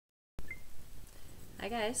Hi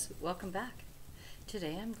guys, welcome back.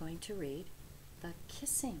 Today I'm going to read The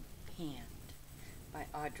Kissing Hand by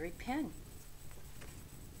Audrey Penn.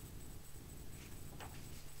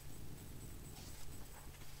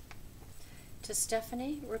 To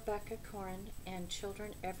Stephanie, Rebecca, Corin, and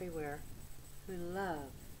children everywhere who love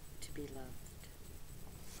to be loved.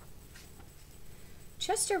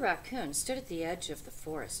 Chester Raccoon stood at the edge of the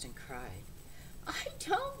forest and cried. "I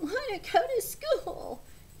don't want to go to school,"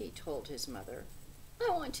 he told his mother. "I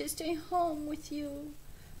want to stay home with you.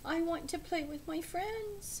 I want to play with my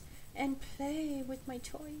friends and play with my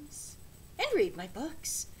toys and read my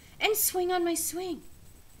books and swing on my swing.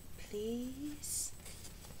 Please,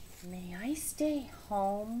 may I stay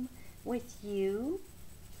home with you?"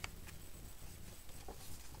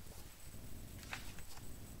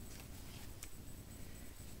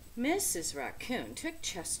 Mrs. Raccoon took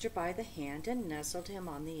Chester by the hand and nuzzled him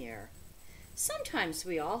on the ear. "Sometimes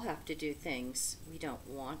we all have to do things we don't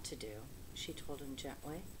want to do," she told him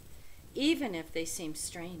gently, "even if they seem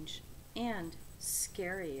strange and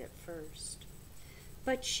scary at first.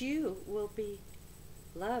 But you will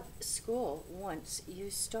love school once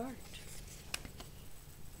you start."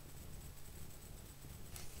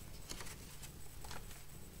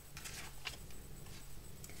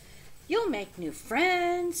 "You'll make new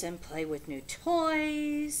friends and play with new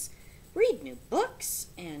toys, read new books,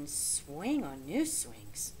 and swing on new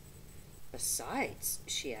swings. Besides,"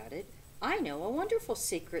 she added, "I know a wonderful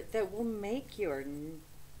secret that will make your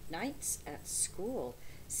nights at school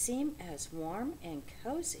seem as warm and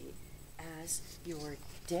cozy as your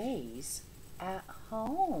days at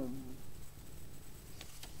home."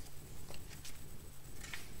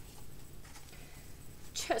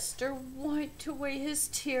 Chester wiped away his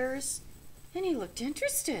tears, and he looked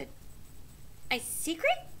interested. "A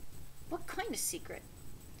secret? What kind of secret?"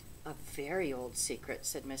 "A very old secret,"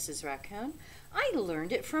 said Mrs. Raccoon. "I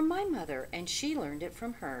learned it from my mother, and she learned it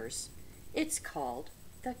from hers. It's called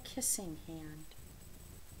the kissing hand."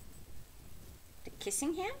 "The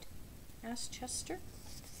kissing hand?" asked Chester.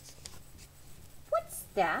 "What's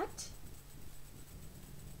that?"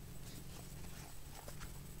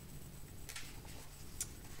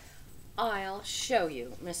 "I'll show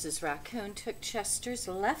you." Mrs. Raccoon took Chester's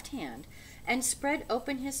left hand and spread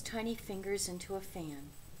open his tiny fingers into a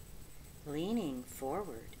fan. Leaning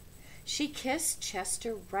forward, she kissed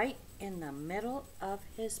Chester right in the middle of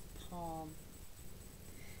his palm.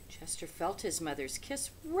 Chester felt his mother's kiss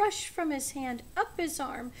rush from his hand up his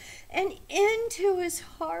arm and into his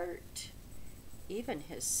heart. Even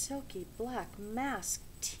his silky black mask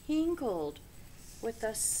tingled with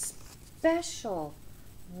a special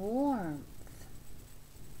warmth.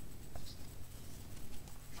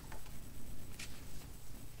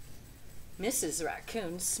 Mrs.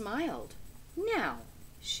 Raccoon smiled. "Now,"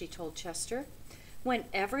 she told Chester,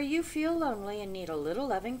 "whenever you feel lonely and need a little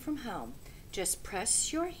loving from home, just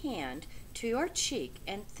press your hand to your cheek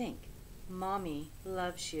and think, 'Mommy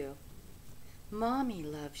loves you. Mommy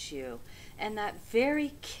loves you.' And that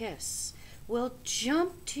very kiss will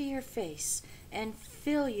jump to your face and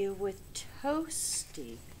fill you with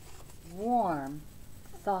toasty, warm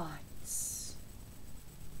thoughts."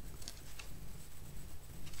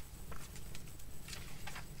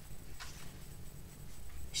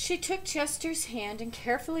 She took Chester's hand and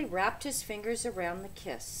carefully wrapped his fingers around the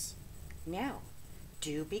kiss. "Now,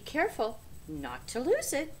 do be careful not to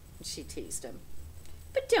lose it," she teased him.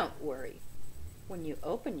 "But don't worry. When you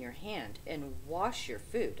open your hand and wash your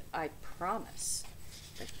food, I promise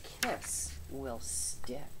the kiss will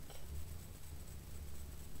stick."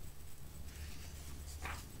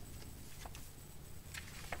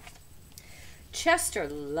 Chester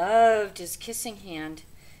loved his kissing hand.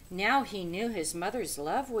 Now he knew his mother's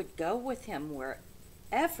love would go with him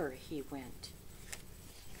wherever he went,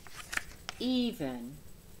 even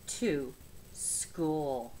to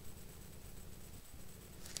school.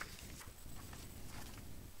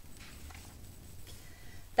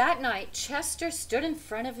 That night, Chester stood in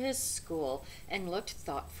front of his school and looked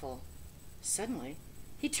thoughtful. Suddenly,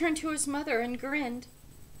 he turned to his mother and grinned.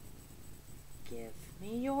 "Give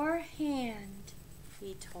me your hand,"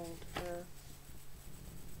 he told her.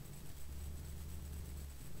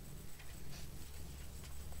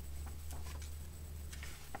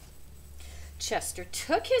 Chester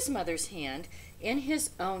took his mother's hand in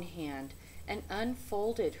his own hand and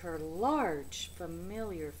unfolded her large,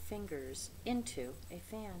 familiar fingers into a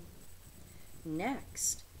fan.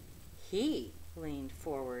 Next, he leaned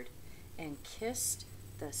forward and kissed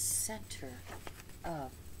the center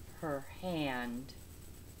of her hand.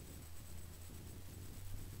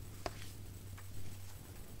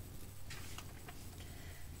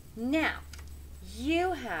 "Now,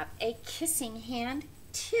 You have a kissing hand,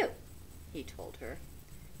 too, he told her.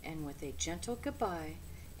 And with a gentle goodbye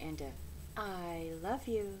and a I love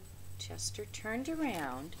you, Chester turned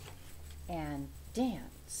around and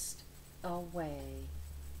danced away.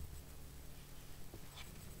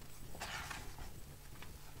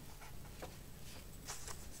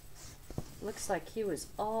 Looks like he was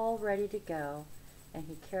all ready to go, and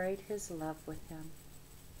he carried his love with him.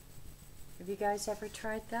 Have you guys ever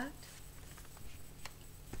tried that?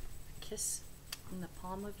 A kiss in the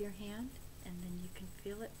palm of your hand, and then you can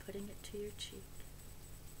feel it putting it to your cheek.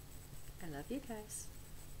 I love you guys.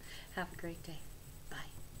 Have a great day.